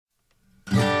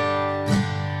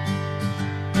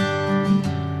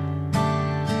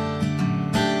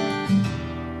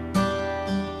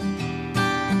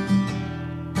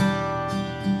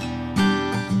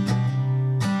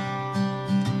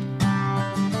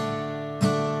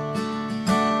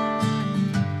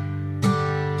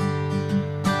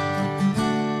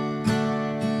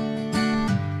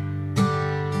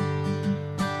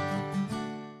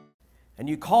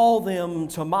call them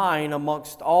to mind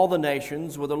amongst all the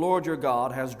nations where the Lord your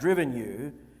God has driven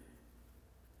you.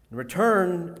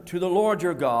 Return to the Lord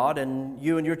your God, and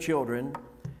you and your children,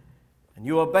 and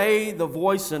you obey the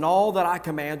voice and all that I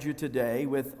command you today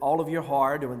with all of your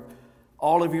heart and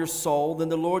all of your soul, then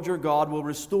the Lord your God will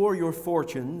restore your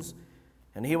fortunes,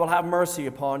 and He will have mercy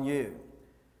upon you.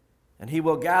 And He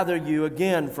will gather you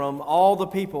again from all the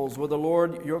peoples where the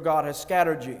Lord your God has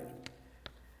scattered you.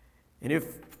 And if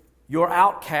your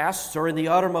outcasts are in the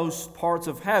uttermost parts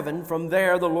of heaven, from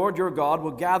there the Lord your God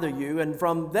will gather you, and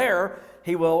from there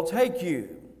He will take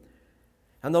you.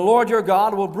 And the Lord your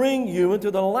God will bring you into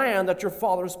the land that your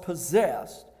fathers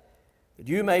possessed, that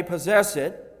you may possess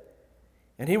it,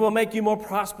 and He will make you more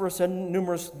prosperous and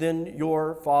numerous than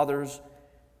your fathers.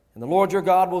 And the Lord your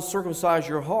God will circumcise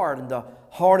your heart and the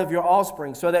heart of your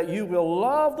offspring, so that you will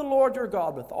love the Lord your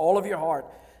God with all of your heart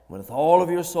and with all of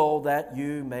your soul, that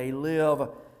you may live. And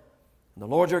the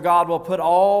Lord your God will put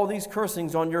all these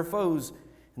cursings on your foes,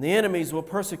 and the enemies will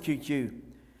persecute you.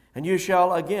 And you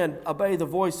shall again obey the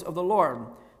voice of the Lord,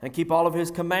 and keep all of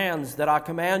His commands that I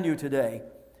command you today.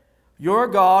 Your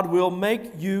God will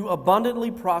make you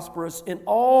abundantly prosperous in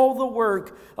all the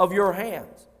work of your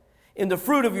hands, in the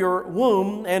fruit of your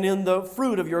womb, and in the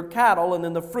fruit of your cattle, and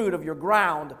in the fruit of your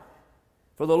ground.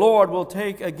 For the Lord will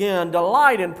take again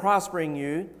delight in prospering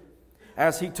you,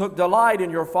 as He took delight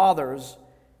in your fathers,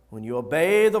 when you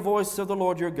obey the voice of the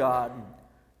Lord your God,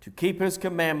 to keep His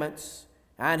commandments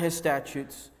and His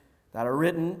statutes that are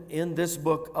written in this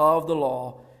book of the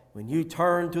law, when you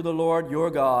turn to the Lord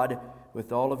your God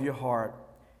with all of your heart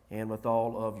and with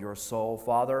all of your soul.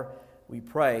 Father, we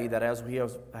pray that as we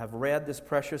have read this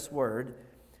precious word,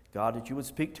 God, that you would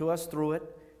speak to us through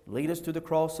it, lead us to the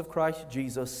cross of Christ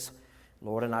Jesus,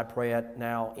 Lord, and I pray it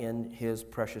now in His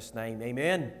precious name.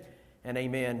 Amen and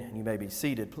amen. And you may be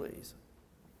seated, please.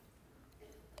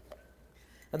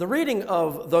 Now, the reading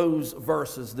of those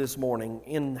verses this morning,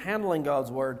 in handling God's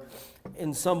Word,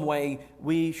 in some way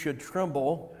we should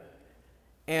tremble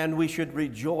and we should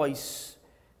rejoice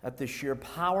at the sheer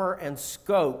power and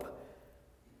scope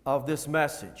of this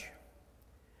message.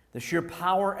 The sheer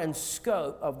power and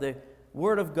scope of the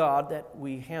Word of God that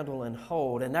we handle and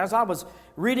hold. And as I was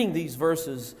reading these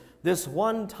verses, this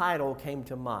one title came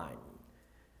to mind: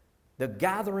 The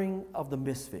Gathering of the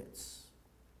Misfits.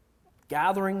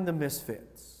 Gathering the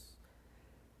Misfits.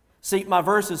 See, my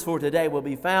verses for today will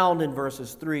be found in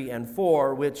verses 3 and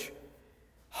 4, which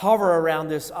hover around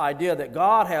this idea that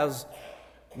God has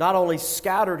not only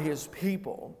scattered His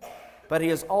people, but He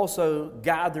has also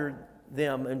gathered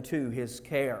them into His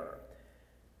care.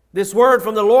 This word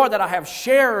from the Lord that I have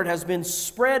shared has been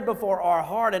spread before our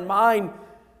heart and mind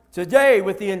today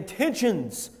with the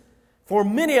intentions for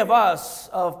many of us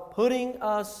of putting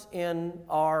us in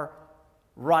our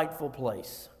rightful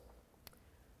place.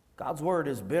 God's Word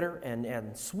is bitter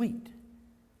and sweet.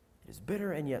 It is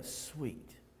bitter and yet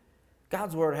sweet.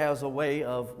 God's Word has a way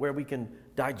of where we can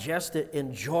digest it,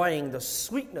 enjoying the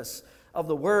sweetness of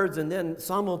the words, and then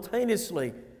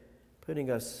simultaneously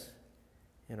putting us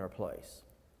in our place.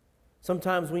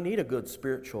 Sometimes we need a good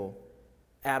spiritual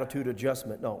attitude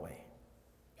adjustment, don't we?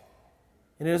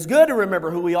 And it is good to remember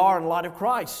who we are in light of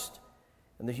Christ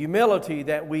and the humility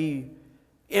that we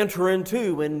enter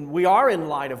into when we are in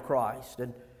light of Christ,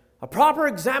 and a proper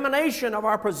examination of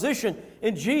our position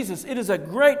in Jesus. It is a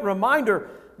great reminder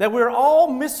that we're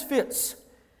all misfits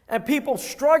and people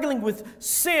struggling with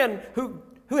sin who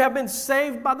have been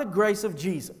saved by the grace of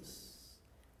Jesus.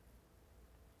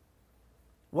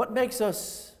 What makes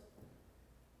us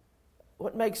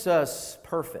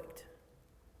perfect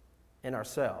in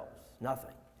ourselves?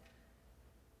 Nothing.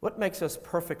 What makes us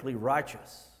perfectly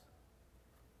righteous?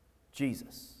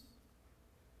 Jesus.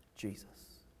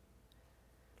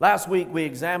 Last week we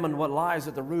examined what lies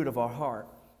at the root of our heart.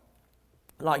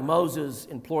 Like Moses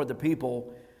implored the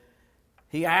people,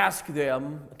 he asked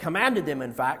them, commanded them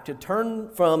in fact, to turn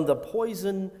from the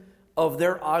poison of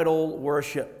their idol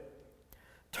worship.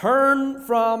 Turn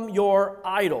from your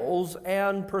idols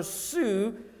and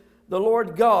pursue the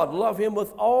Lord God. Love Him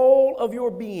with all of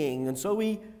your being. And so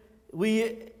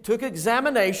we took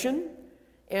examination.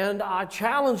 And I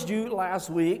challenged you last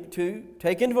week to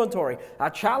take inventory. I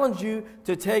challenged you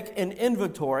to take an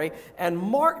inventory and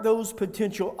mark those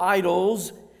potential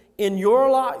idols in your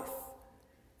life.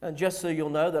 And just so you'll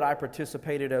know that I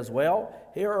participated as well,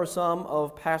 here are some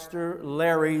of Pastor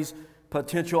Larry's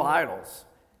potential idols.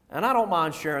 And I don't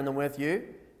mind sharing them with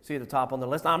you. See at the top on the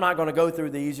list. I'm not going to go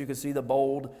through these. You can see the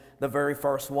bold. The very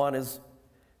first one is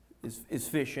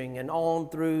fishing. And on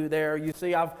through there, you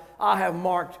see I have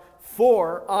marked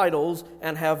 4 idols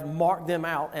and have marked them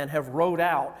out and have wrote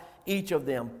out each of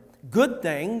them. Good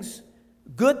things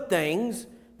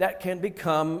that can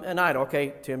become an idol.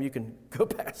 Okay, Tim, you can go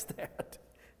past that.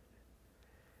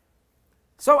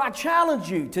 So I challenge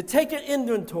you to take an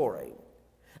inventory.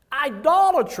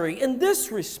 Idolatry in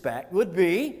this respect would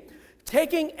be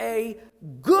taking a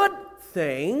good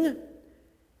thing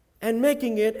and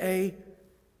making it a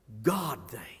God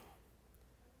thing.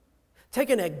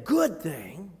 Taking a good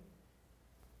thing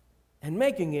and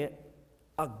making it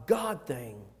a God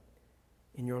thing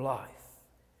in your life.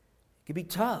 It can be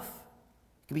tough.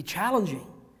 It can be challenging.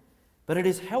 But it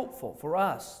is helpful for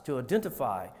us to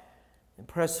identify and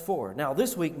press forward. Now,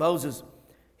 this week, Moses,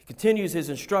 he continues his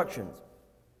instructions.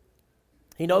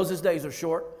 He knows his days are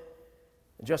short.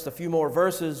 In just a few more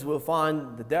verses, we'll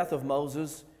find the death of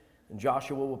Moses, and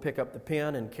Joshua will pick up the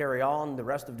pen and carry on the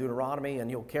rest of Deuteronomy, and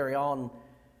he'll carry on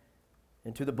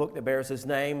into the book that bears his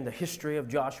name, the history of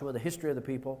Joshua, the history of the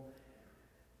people.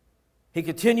 He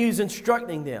continues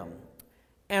instructing them.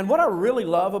 And what I really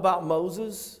love about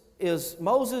Moses is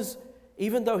Moses,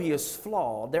 even though he is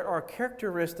flawed, there are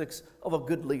characteristics of a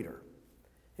good leader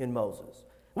in Moses.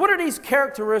 What are these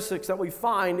characteristics that we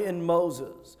find in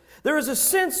Moses? There is a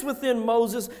sense within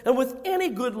Moses and with any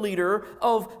good leader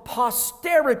of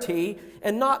posterity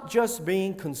and not just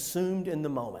being consumed in the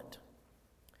moment.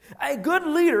 A good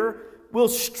leader will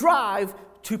strive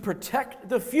to protect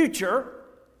the future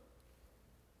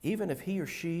even if he or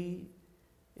she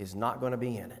is not going to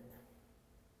be in it.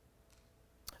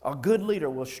 A good leader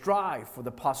will strive for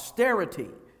the posterity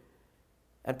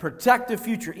and protect the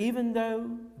future, even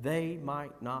though they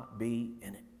might not be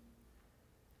in it.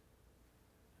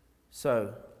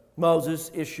 So,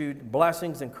 Moses issued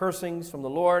blessings and cursings from the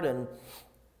Lord, and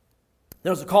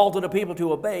there was a call to the people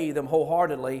to obey them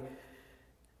wholeheartedly.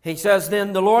 He says,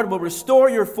 then the Lord will restore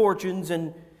your fortunes,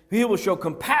 and He will show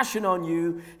compassion on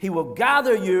you. He will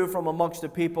gather you from amongst the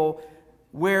people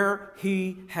where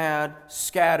He had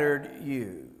scattered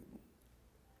you.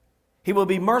 He will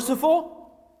be merciful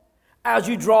as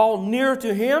you draw near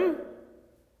to Him.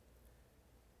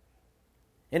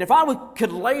 And if I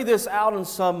could lay this out in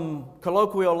some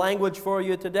colloquial language for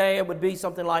you today, it would be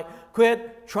something like,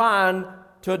 quit trying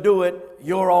to do it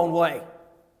your own way.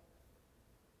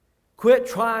 Quit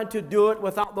trying to do it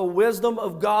without the wisdom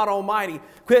of God Almighty.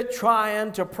 Quit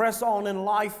trying to press on in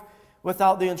life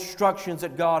without the instructions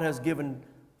that God has given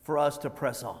for us to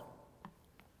press on.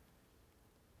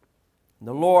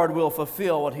 The Lord will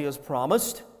fulfill what He has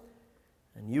promised,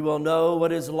 and you will know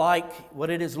what it is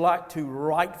like to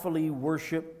rightfully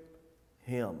worship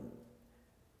Him.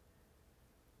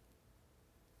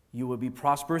 You will be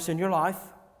prosperous in your life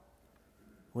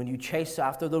when you chase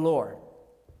after the Lord.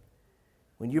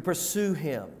 When you pursue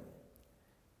Him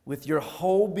with your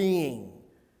whole being,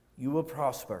 you will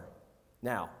prosper.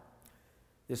 Now,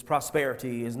 this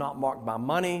prosperity is not marked by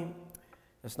money.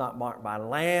 It's not marked by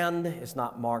land. It's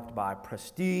not marked by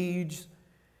prestige.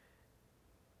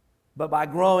 But by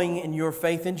growing in your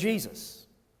faith in Jesus.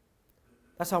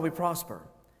 That's how we prosper.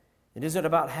 It isn't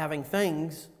about having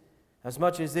things as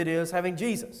much as it is having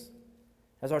Jesus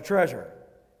as our treasure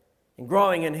and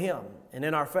growing in Him and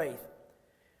in our faith.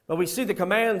 But we see the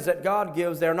commands that God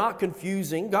gives, they're not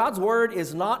confusing. God's Word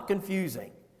is not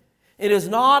confusing. It is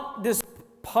not this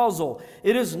puzzle.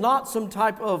 It is not some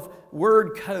type of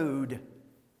word code.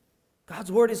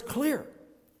 God's Word is clear.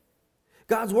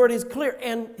 God's Word is clear,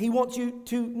 and He wants you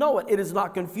to know it. It is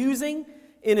not confusing.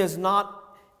 It is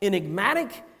not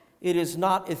enigmatic. It is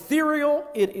not ethereal.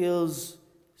 It is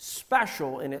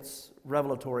special in its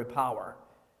revelatory power.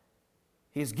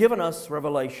 He's given us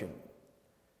revelation.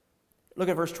 Look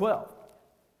at verse 12.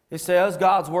 It says,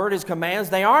 God's Word, His commands,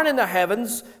 they aren't in the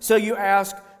heavens, so you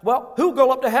ask, well, who'll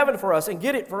go up to heaven for us and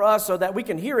get it for us so that we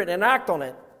can hear it and act on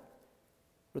it?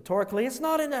 Rhetorically, it's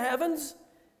not in the heavens.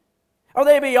 Are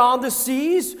they beyond the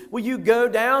seas? Will you go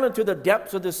down into the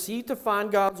depths of the sea to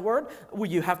find God's Word? Will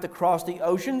you have to cross the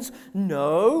oceans?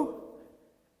 No.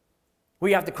 Will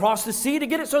you have to cross the sea to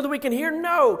get it so that we can hear?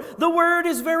 No. The Word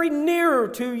is very near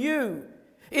to you.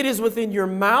 It is within your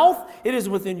mouth. It is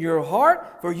within your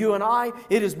heart. For you and I,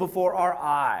 it is before our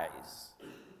eyes.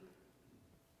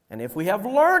 And if we have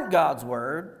learned God's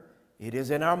Word, it is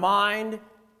in our mind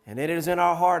and it is in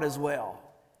our heart as well.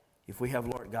 If we have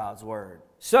learned God's Word.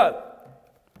 So,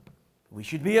 we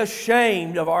should be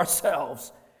ashamed of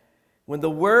ourselves when the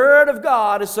Word of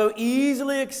God is so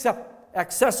easily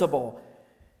accessible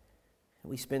and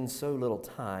we spend so little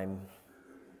time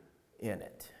in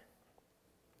it.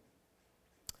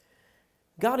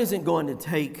 God isn't going to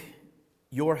take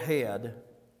your head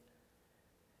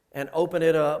and open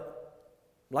it up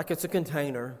like it's a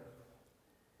container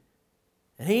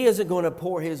And He isn't going to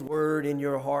pour His word in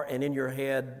your heart and in your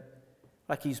head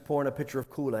like He's pouring a pitcher of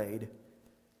Kool-Aid.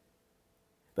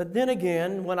 But then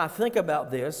again, when I think about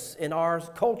this, in our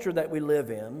culture that we live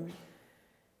in,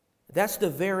 that's the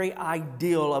very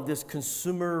ideal of this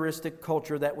consumeristic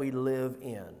culture that we live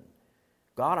in.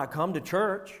 God, I come to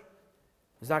church.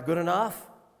 Is that good enough?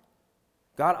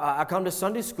 God, I come to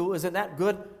Sunday school. Isn't that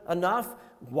good enough?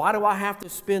 Why do I have to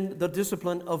spend the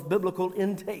discipline of biblical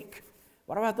intake?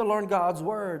 Why do I have to learn God's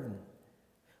Word?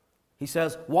 He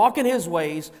says, walk in His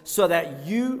ways so that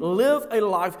you live a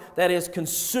life that is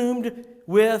consumed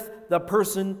with the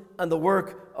person and the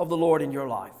work of the Lord in your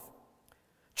life.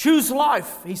 Choose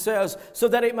life, He says, so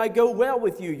that it may go well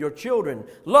with you, your children.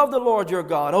 Love the Lord your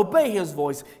God. Obey His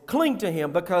voice. Cling to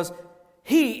Him because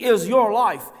He is your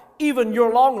life, even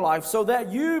your long life, so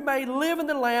that you may live in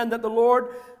the land that the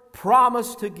Lord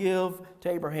promised to give to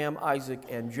Abraham, Isaac,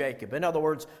 and Jacob. In other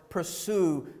words,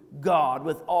 pursue God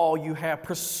with all you have.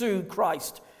 Pursue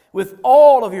Christ with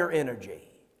all of your energy.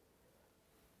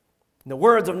 In the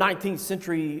words of 19th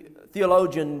century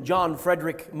theologian John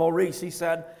Frederick Maurice, he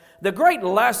said, the great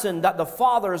lesson that the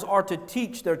fathers are to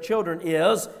teach their children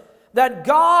is that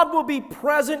God will be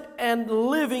present and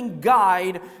living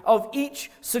guide of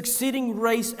each succeeding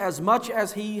race as much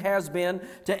as He has been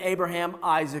to Abraham,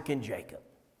 Isaac, and Jacob.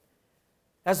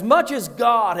 As much as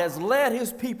God has led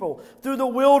His people through the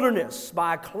wilderness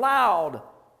by cloud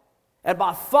and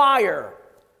by fire,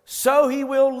 so He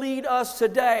will lead us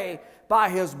today by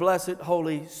His blessed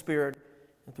Holy Spirit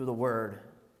and through the Word,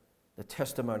 the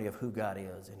testimony of who God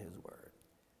is in His Word.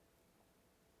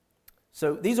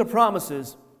 So these are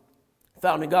promises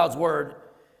found in God's Word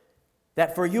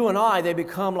that for you and I, they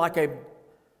become like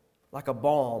a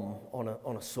balm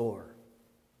on a sore,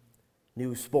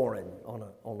 neosporin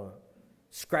on a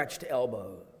scratched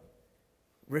elbow,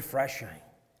 refreshing.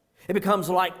 It becomes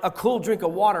like a cool drink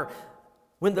of water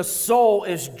when the soul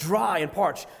is dry and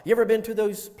parched. You ever been to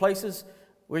those places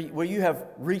where you have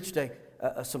reached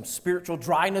some spiritual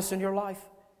dryness in your life?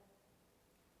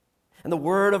 And the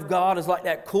Word of God is like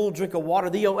that cool drink of water,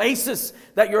 the oasis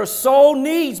that your soul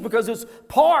needs because it's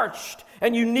parched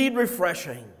and you need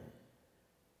refreshing.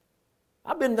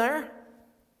 I've been there.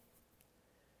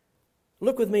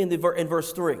 Look with me in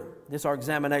verse 3. This is our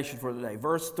examination for today.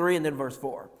 Verse 3 and then verse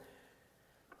 4.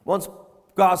 Once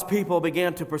God's people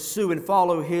began to pursue and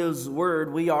follow His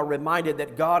Word, we are reminded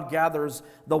that God gathers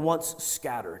the once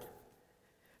scattered.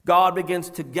 God begins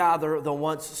to gather the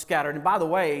once scattered. And by the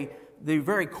way, the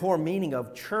very core meaning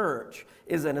of church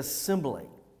is an assembly.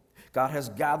 God has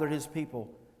gathered His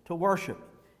people to worship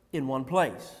in one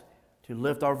place, to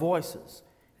lift our voices.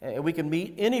 And we can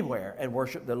meet anywhere and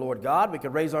worship the Lord God. We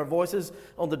can raise our voices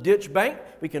on the ditch bank.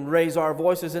 We can raise our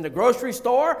voices in the grocery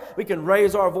store. We can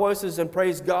raise our voices and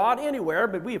praise God anywhere.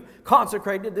 But we've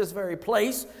consecrated this very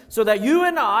place so that you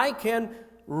and I can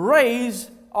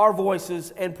raise our voices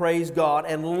and praise God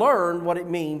and learn what it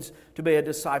means to be a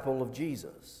disciple of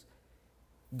Jesus.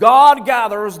 God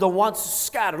gathers the once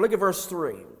scattered. Look at verse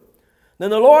 3.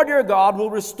 Then the Lord your God will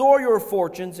restore your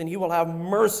fortunes and He will have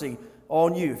mercy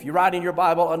on you. If you write in your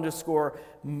Bible, underscore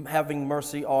having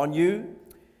mercy on you.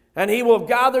 And He will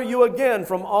gather you again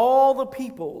from all the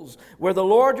peoples where the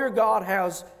Lord your God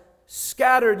has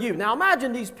scattered you. Now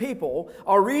imagine these people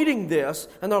are reading this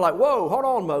and they're like, whoa, hold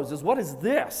on, Moses, what is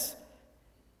this?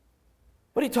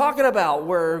 What are you talking about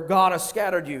where God has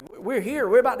scattered you? We're here.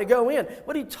 We're about to go in.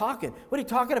 What are you talking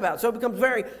about? So it becomes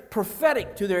very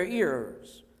prophetic to their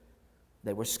ears.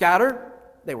 They were scattered.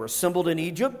 They were assembled in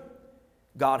Egypt.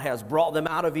 God has brought them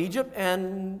out of Egypt,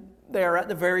 and they're at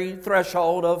the very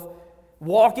threshold of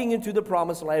walking into the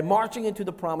promised land, marching into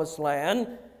the promised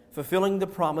land, fulfilling the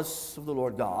promise of the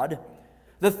Lord God.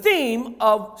 The theme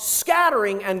of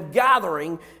scattering and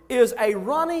gathering is a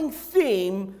running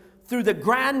theme through the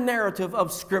grand narrative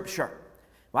of Scripture.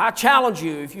 Well, I challenge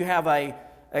you, if you have a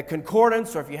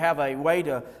concordance or if you have a way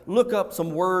to look up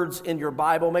some words in your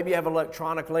Bible, maybe you have it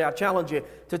electronically, I challenge you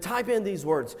to type in these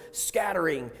words,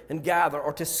 scattering and gather,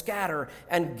 or to scatter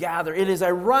and gather. It is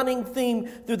a running theme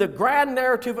through the grand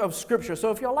narrative of Scripture.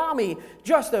 So if you allow me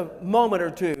just a moment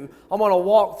or two, I'm going to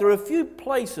walk through a few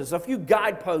places, a few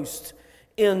guideposts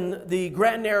in the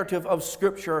grand narrative of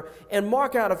Scripture and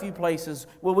mark out a few places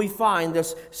where we find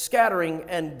this scattering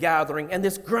and gathering and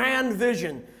this grand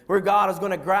vision where God is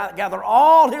going to gather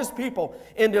all His people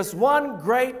in this one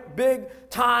great big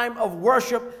time of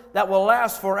worship that will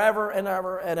last forever and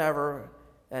ever and ever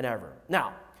and ever.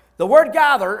 Now, the word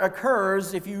gather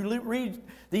occurs, if you read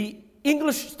the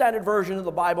English Standard Version of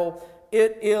the Bible,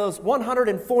 it is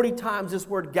 140 times this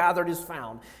word gathered is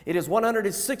found. It is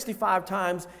 165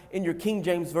 times in your King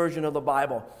James Version of the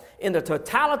Bible. In the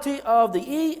totality of the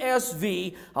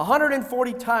ESV,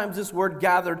 140 times this word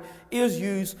gathered is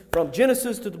used from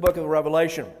Genesis to the book of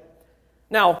Revelation.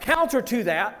 Now, counter to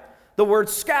that, the word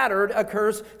scattered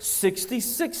occurs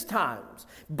 66 times.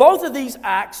 Both of these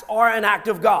acts are an act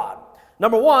of God.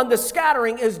 Number one, the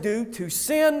scattering is due to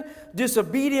sin,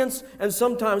 disobedience, and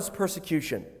sometimes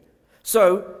persecution.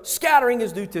 So, scattering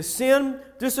is due to sin,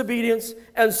 disobedience,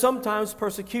 and sometimes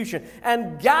persecution.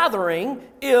 And gathering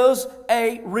is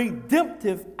a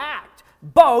redemptive act.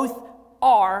 Both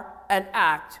are an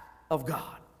act of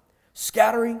God.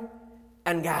 Scattering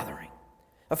and gathering.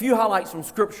 A few highlights from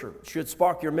Scripture should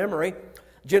spark your memory.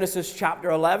 Genesis chapter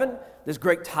 11, this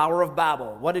great Tower of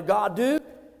Babel. What did God do?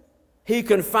 He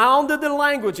confounded the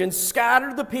language and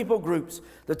scattered the people groups.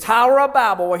 The Tower of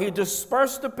Babel, where he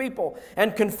dispersed the people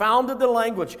and confounded the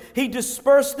language. He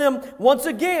dispersed them once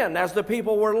again as the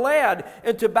people were led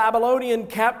into Babylonian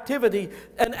captivity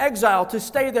and exile to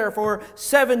stay there for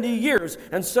 70 years.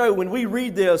 And so when we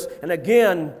read this, and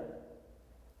again,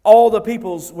 all the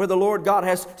peoples where the Lord God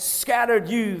has scattered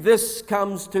you, this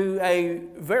comes to a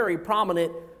very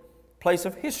prominent place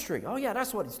of history. Oh yeah,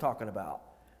 that's what he's talking about.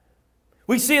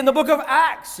 We see in the book of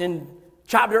Acts in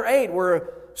chapter 8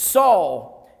 where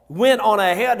Saul went on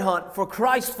a headhunt for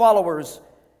Christ followers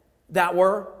that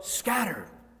were scattered.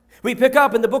 We pick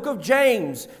up in the book of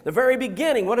James, the very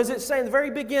beginning. What does it say in the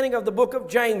very beginning of the book of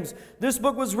James? This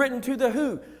book was written to the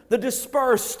who? The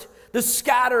dispersed, the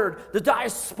scattered, the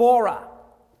diaspora.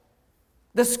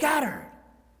 The scattered.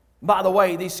 By the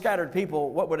way, these scattered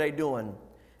people, what were they doing?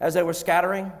 As they were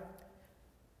scattering,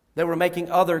 they were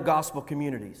making other gospel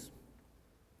communities.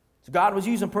 So God was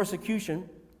using persecution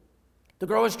to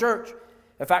grow His church.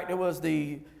 In fact, it was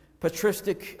the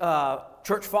patristic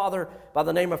church father by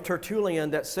the name of Tertullian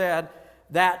that said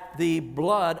that the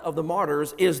blood of the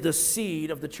martyrs is the seed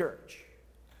of the church.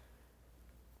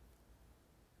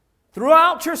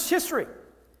 Throughout church history,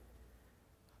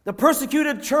 the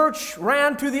persecuted church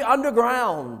ran to the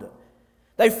underground.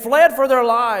 They fled for their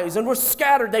lives and were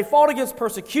scattered. They fought against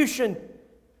persecution.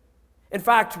 In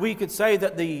fact, we could say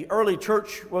that the early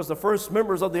church was the first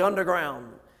members of the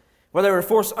underground, where they were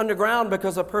forced underground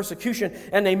because of persecution,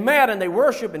 and they met and they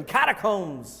worshiped in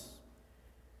catacombs.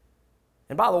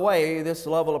 And by the way, this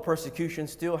level of persecution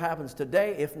still happens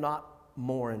today, if not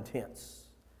more intense.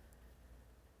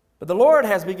 But the Lord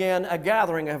has begun a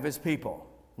gathering of His people,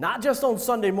 not just on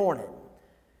Sunday morning.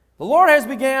 The Lord has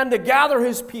begun to gather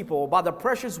His people by the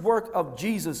precious work of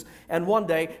Jesus, and one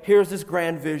day, here's this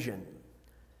grand vision.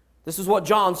 This is what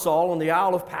John saw on the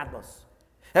Isle of Patmos.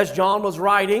 As John was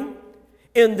writing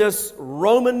in this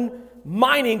Roman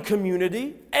mining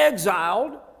community,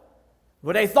 exiled,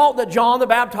 where they thought that John the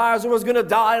Baptizer was going to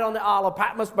die on the Isle of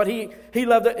Patmos, but he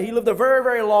lived a very,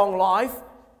 very long life.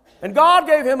 And God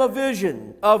gave him a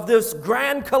vision of this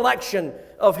grand collection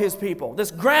of His people, this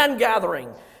grand gathering.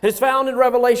 It's found in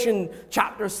Revelation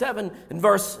chapter 7 and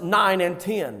verse 9 and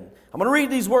 10. I'm going to read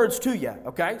these words to you,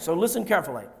 okay? So listen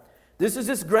carefully. This is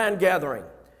this grand gathering.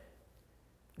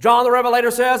 John the Revelator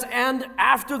says, "And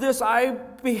after this I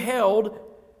beheld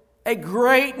a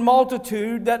great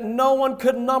multitude that no one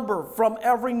could number from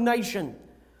every nation,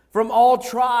 from all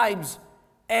tribes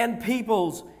and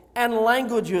peoples and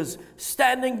languages,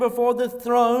 standing before the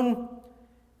throne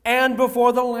and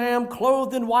before the Lamb,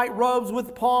 clothed in white robes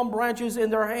with palm branches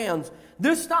in their hands."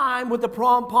 This time, with the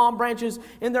palm branches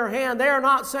in their hand, they are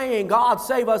not saying, "God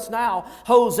save us now,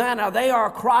 Hosanna." They are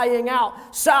crying out,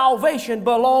 "Salvation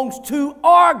belongs to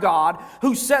our God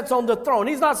who sits on the throne."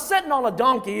 He's not sitting on a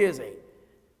donkey, is He?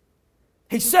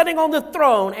 He's sitting on the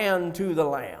throne and to the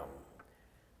Lamb.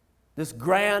 This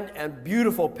grand and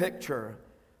beautiful picture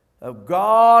of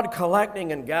God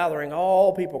collecting and gathering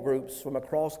all people groups from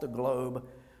across the globe.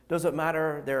 Doesn't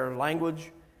matter their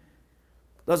language.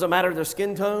 Doesn't matter their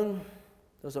skin tone.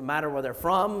 Doesn't matter where they're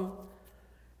from.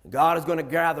 God is going to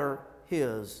gather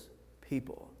His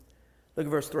people. Look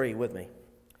at verse 3 with me.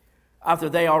 After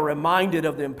they are reminded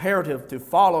of the imperative to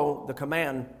follow the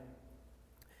command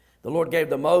the Lord gave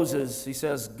to Moses, He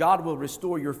says, God will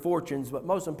restore your fortunes, but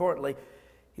most importantly,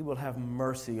 He will have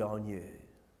mercy on you.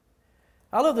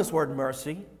 I love this word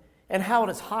mercy and how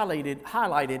it is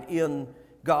highlighted in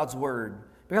God's Word.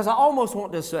 Because I almost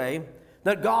want to say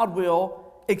that God will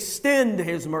extend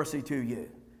His mercy to you.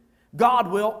 God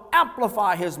will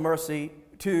amplify His mercy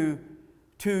to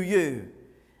you.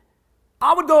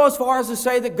 I would go as far as to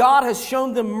say that God has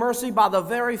shown them mercy by the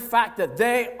very fact that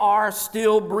they are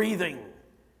still breathing.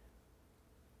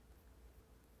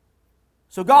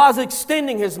 So God is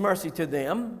extending His mercy to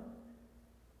them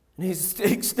And He's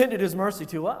extended His mercy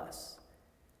to us.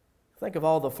 Think of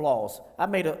all the flaws. I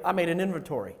made an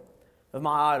inventory of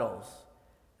my idols.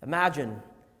 Imagine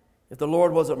if the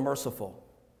Lord wasn't merciful.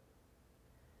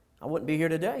 I wouldn't be here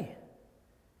today.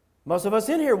 Most of us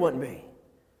in here wouldn't be.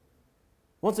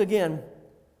 Once again,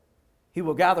 He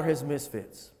will gather His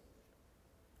misfits.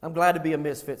 I'm glad to be a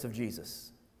misfit of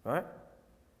Jesus. All right?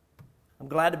 I'm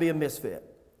glad to be a misfit.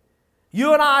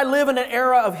 You and I live in an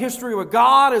era of history where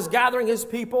God is gathering His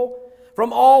people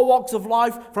from all walks of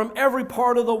life, from every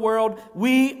part of the world.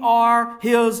 We are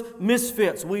His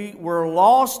misfits. We were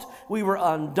lost, we were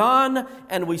undone,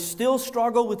 and we still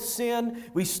struggle with sin.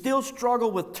 We still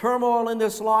struggle with turmoil in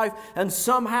this life, and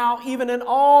somehow, even in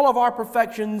all of our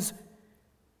perfections,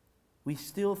 we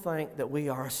still think that we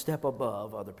are a step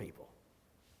above other people.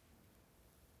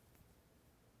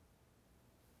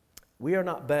 We are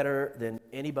not better than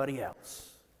anybody else.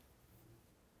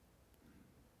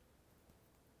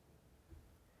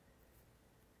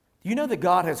 Do you know that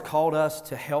God has called us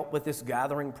to help with this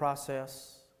gathering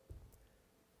process?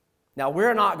 Now,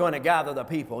 we're not going to gather the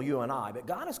people, you and I, but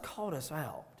God has called us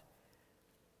out.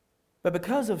 But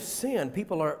because of sin,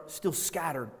 people are still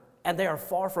scattered, and they are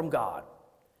far from God.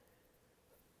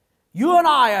 You and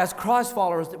I, as Christ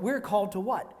followers, we're called to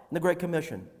what? In the Great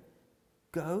Commission.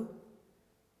 Go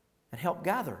and help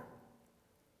gather.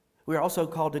 We are also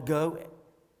called to go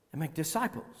and make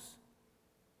disciples.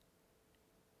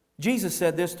 Jesus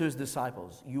said this to His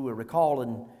disciples. You will recall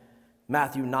in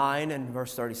Matthew 9 and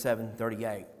verse 37,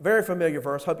 38. Very familiar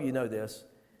verse. Hope you know this.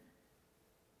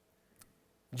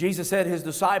 Jesus said, His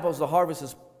disciples, the harvest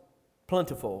is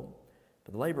plentiful,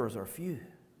 but the laborers are few.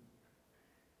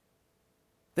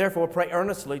 Therefore, pray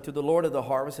earnestly to the Lord of the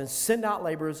harvest and send out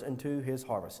laborers into His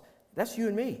harvest. That's you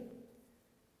and me.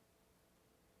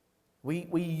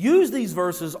 We use these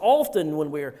verses often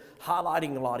when we're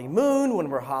highlighting Lottie Moon,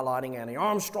 when we're highlighting Annie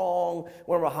Armstrong,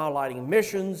 when we're highlighting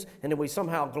missions, and then we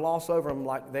somehow gloss over them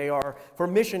like they are for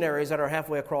missionaries that are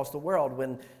halfway across the world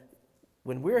when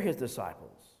we're His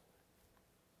disciples.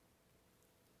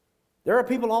 There are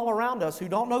people all around us who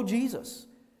don't know Jesus,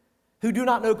 who do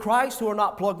not know Christ, who are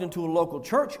not plugged into a local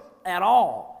church at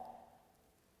all.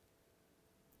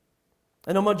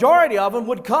 And the majority of them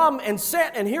would come and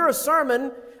sit and hear a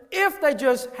sermon if they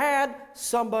just had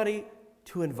somebody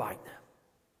to invite them.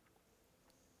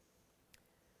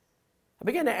 I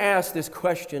began to ask this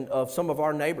question of some of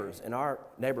our neighbors in our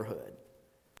neighborhood,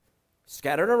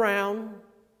 scattered around,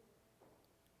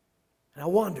 and I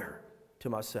wonder to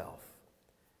myself,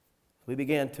 we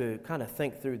began to kind of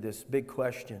think through this big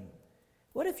question.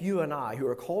 What if you and I, who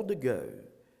are called to go,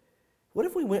 what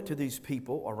if we went to these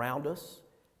people around us,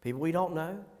 people we don't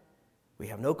know, we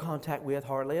have no contact with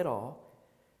hardly at all?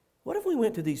 What if we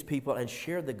went to these people and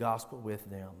shared the gospel with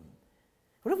them?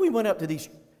 What if we went up to these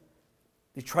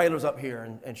trailers up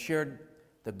here and shared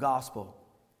the gospel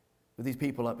with these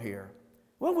people up here?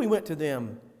 What if we went to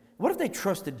them? What if they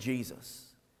trusted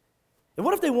Jesus? And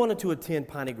what if they wanted to attend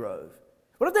Piney Grove?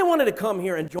 What if they wanted to come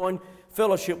here and join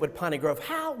fellowship with Piney Grove?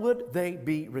 How would they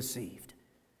be received?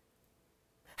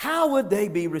 How would they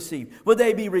be received? Would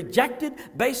they be rejected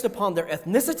based upon their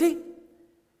ethnicity?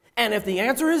 And if the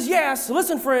answer is yes,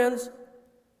 listen, friends,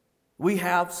 we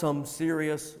have some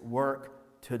serious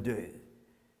work to do.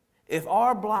 If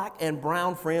our black and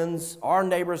brown friends, our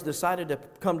neighbors, decided to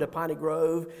come to Piney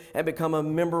Grove and become a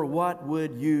member, what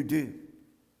would you do?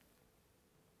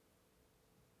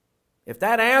 If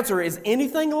that answer is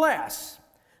anything less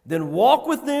than walk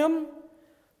with them,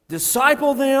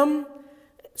 disciple them,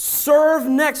 serve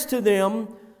next to them,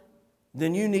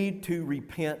 then you need to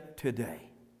repent today.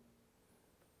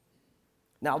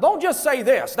 Now, don't just say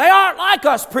this. They aren't like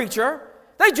us, preacher.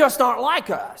 They just aren't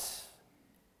like us.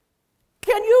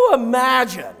 Can you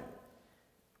imagine?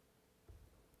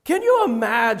 Can you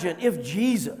imagine if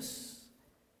Jesus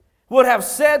would have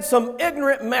said some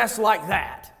ignorant mess like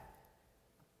that?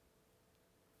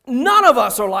 None of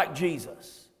us are like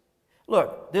Jesus.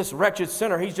 Look, this wretched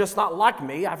sinner, he's just not like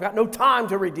me. I've got no time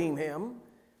to redeem him.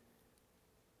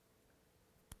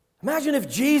 Imagine if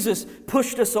Jesus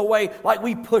pushed us away like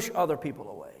we push other people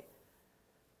away.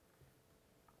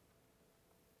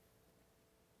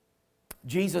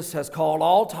 Jesus has called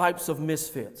all types of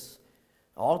misfits,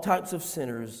 all types of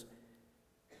sinners,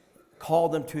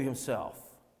 called them to himself.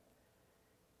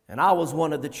 And I was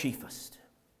one of the chiefest.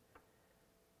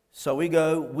 So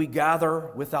we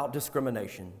gather without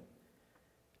discrimination.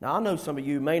 Now, I know some of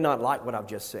you may not like what I've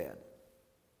just said.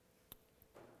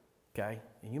 Okay?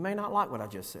 And you may not like what I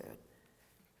just said.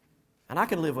 And I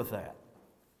can live with that.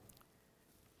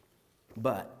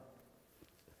 But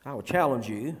I will challenge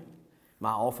you. My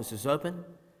office is open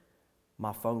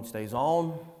My phone stays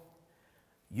on.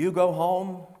 You go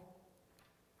home,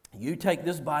 you take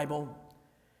this Bible,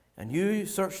 and you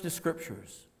search the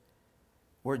Scriptures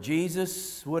where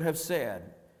Jesus would have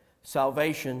said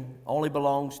salvation only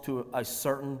belongs to a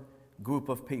certain group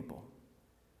of people.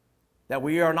 That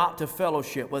we are not to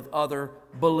fellowship with other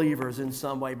believers in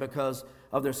some way because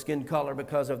of their skin color,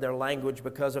 because of their language,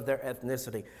 because of their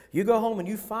ethnicity. You go home and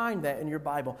you find that in your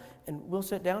Bible, and we'll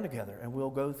sit down together and we'll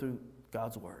go through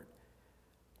God's Word.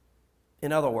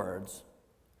 In other words,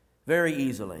 very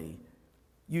easily,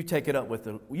 you take it up with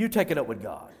God. You take it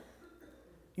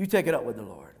up with the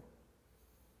Lord.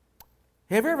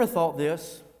 Have you ever thought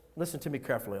this? Listen to me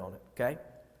carefully on it, okay?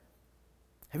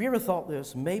 Have you ever thought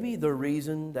this? Maybe the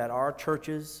reason that our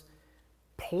churches,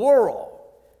 plural,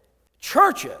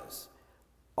 churches,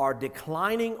 are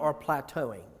declining or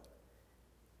plateauing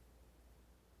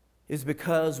is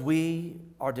because we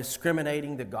are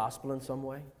discriminating the gospel in some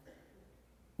way.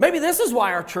 Maybe this is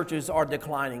why our churches are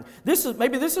declining.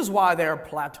 Maybe this is why they're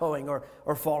plateauing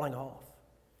or falling off.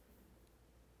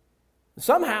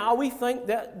 Somehow we think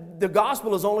that the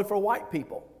gospel is only for white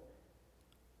people.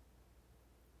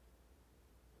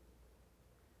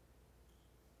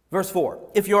 Verse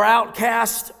 4, if you're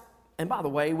outcast, and by the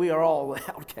way, we are all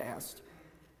outcast.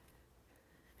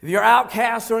 If you're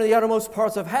outcast or in the uttermost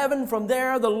parts of heaven, from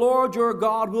there the Lord your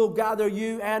God will gather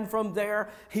you, and from there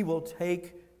He will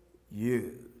take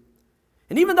you.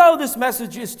 And even though this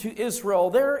message is to Israel,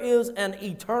 there is an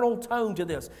eternal tone to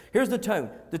this. Here's the tone.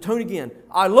 The tone again.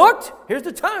 I looked, here's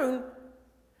the tone.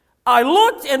 I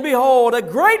looked, and behold, a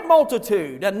great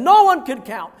multitude that no one could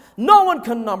count, no one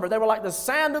could number. They were like the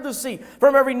sand of the sea,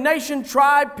 from every nation,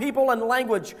 tribe, people, and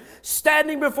language,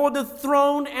 standing before the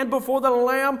throne and before the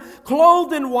Lamb,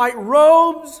 clothed in white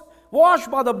robes,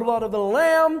 washed by the blood of the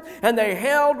Lamb, and they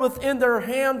held within their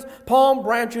hands palm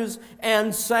branches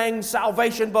and sang,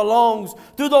 salvation belongs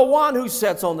to the one who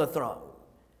sits on the throne.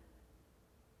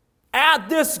 At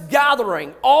this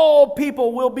gathering, all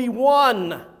people will be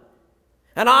one.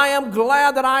 And I am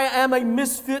glad that I am a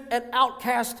misfit and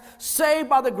outcast, saved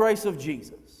by the grace of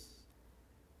Jesus.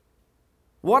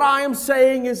 What I am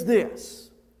saying is this: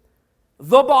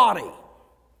 the body,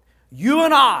 you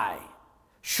and I,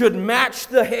 should match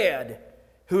the head,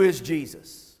 who is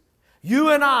Jesus.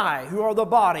 You and I, who are the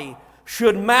body,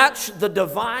 should match the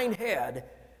divine head,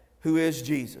 who is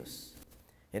Jesus.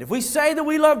 And if we say that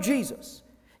we love Jesus,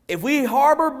 if we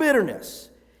harbor bitterness,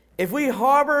 if we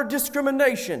harbor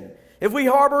discrimination, if we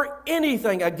harbor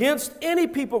anything against any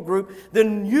people group,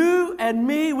 then you and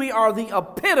me, we are the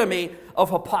epitome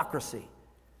of hypocrisy.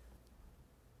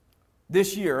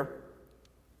 This year,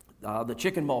 the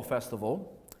Chicken Mall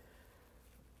Festival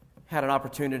had an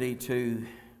opportunity to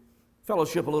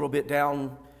fellowship a little bit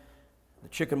down the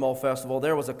Chicken Mall Festival.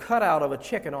 There was a cutout of a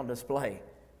chicken on display.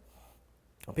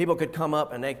 People could come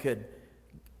up and they could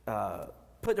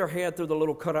put their head through the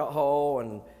little cutout hole,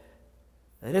 and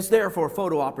it's there for a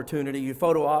photo opportunity. You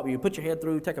photo op, you put your head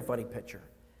through, take a funny picture.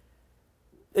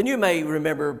 And you may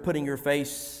remember putting your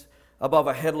face above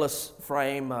a headless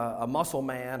frame, a muscle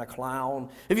man, a clown.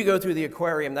 If you go through the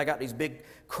aquarium, they got these big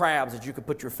crabs that you could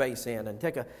put your face in and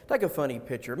take a funny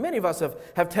picture. Many of us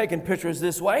have taken pictures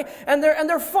this way, and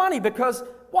they're funny because,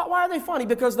 why are they funny?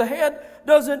 Because the head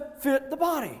doesn't fit the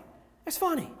body. It's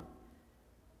funny.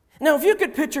 Now, if you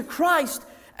could picture Christ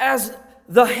as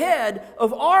the head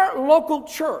of our local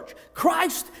church,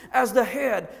 Christ as the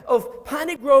head of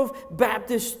Piney Grove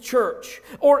Baptist Church,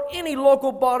 or any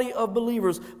local body of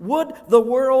believers, would the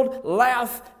world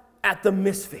laugh at the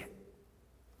misfit?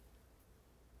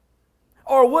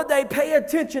 Or would they pay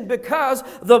attention because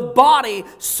the body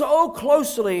so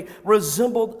closely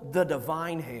resembled the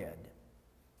divine head?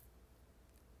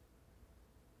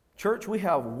 Church, we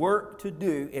have work to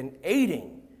do in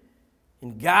aiding,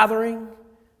 in gathering,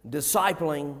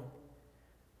 discipling.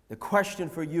 The question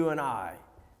for you and I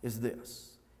is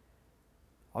this: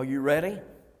 are you ready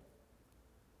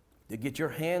to get your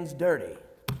hands dirty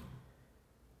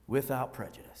without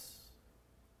prejudice?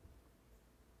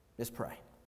 Let's pray.